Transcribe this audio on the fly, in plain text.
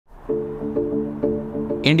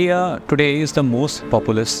India today is the most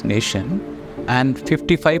populous nation, and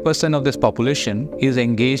 55% of this population is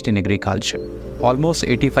engaged in agriculture. Almost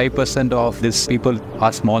 85% of these people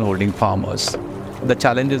are smallholding farmers. The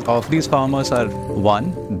challenges of these farmers are,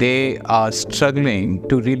 one, they are struggling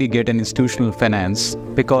to really get an institutional finance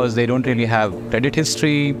because they don't really have credit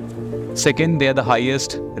history. Second, they are the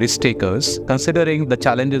highest risk takers, considering the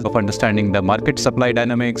challenges of understanding the market supply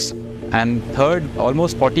dynamics. And third,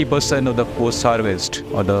 almost 40% of the post-harvest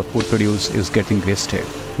or the food produced is getting wasted,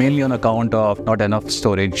 mainly on account of not enough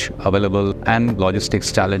storage available and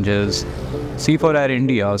logistics challenges. C4IR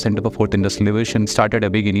India, Center for Fourth Industrial Revolution, started a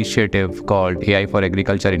big initiative called AI for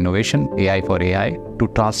Agriculture Innovation, AI for AI, to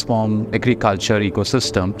transform agriculture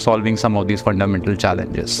ecosystem, solving some of these fundamental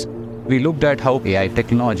challenges. We looked at how AI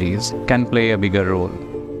technologies can play a bigger role.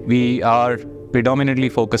 We are predominantly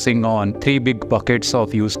focusing on three big buckets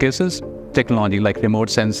of use cases: technology like remote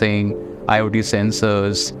sensing, IoT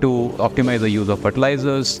sensors to optimize the use of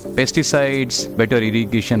fertilizers, pesticides, better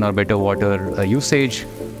irrigation or better water usage,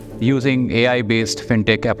 using AI-based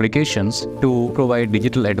fintech applications to provide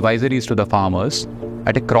digital advisories to the farmers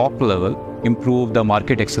at a crop level, improve the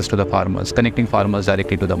market access to the farmers, connecting farmers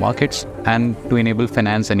directly to the markets, and to enable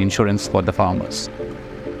finance and insurance for the farmers.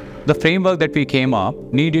 The framework that we came up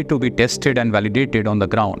needed to be tested and validated on the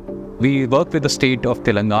ground. We worked with the state of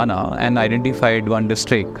Telangana and identified one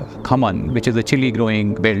district, Khaman, which is a chili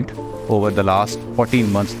growing belt. Over the last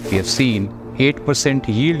 14 months, we have seen 8%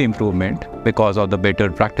 yield improvement because of the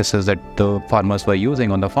better practices that the farmers were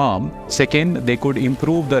using on the farm. Second, they could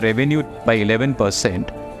improve the revenue by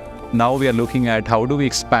 11%. Now we are looking at how do we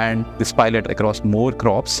expand this pilot across more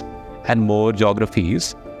crops and more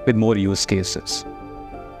geographies with more use cases.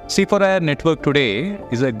 C4IR Network today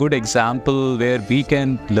is a good example where we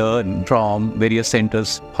can learn from various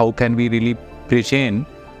centers how can we really bridge in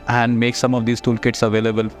and make some of these toolkits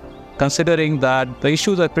available, considering that the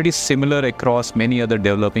issues are pretty similar across many other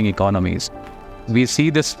developing economies. We see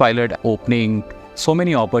this pilot opening so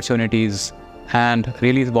many opportunities and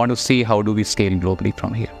really want to see how do we scale globally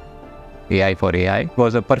from here. AI for AI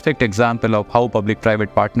was a perfect example of how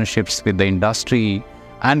public-private partnerships with the industry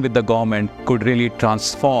and with the government could really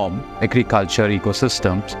transform agriculture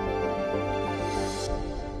ecosystems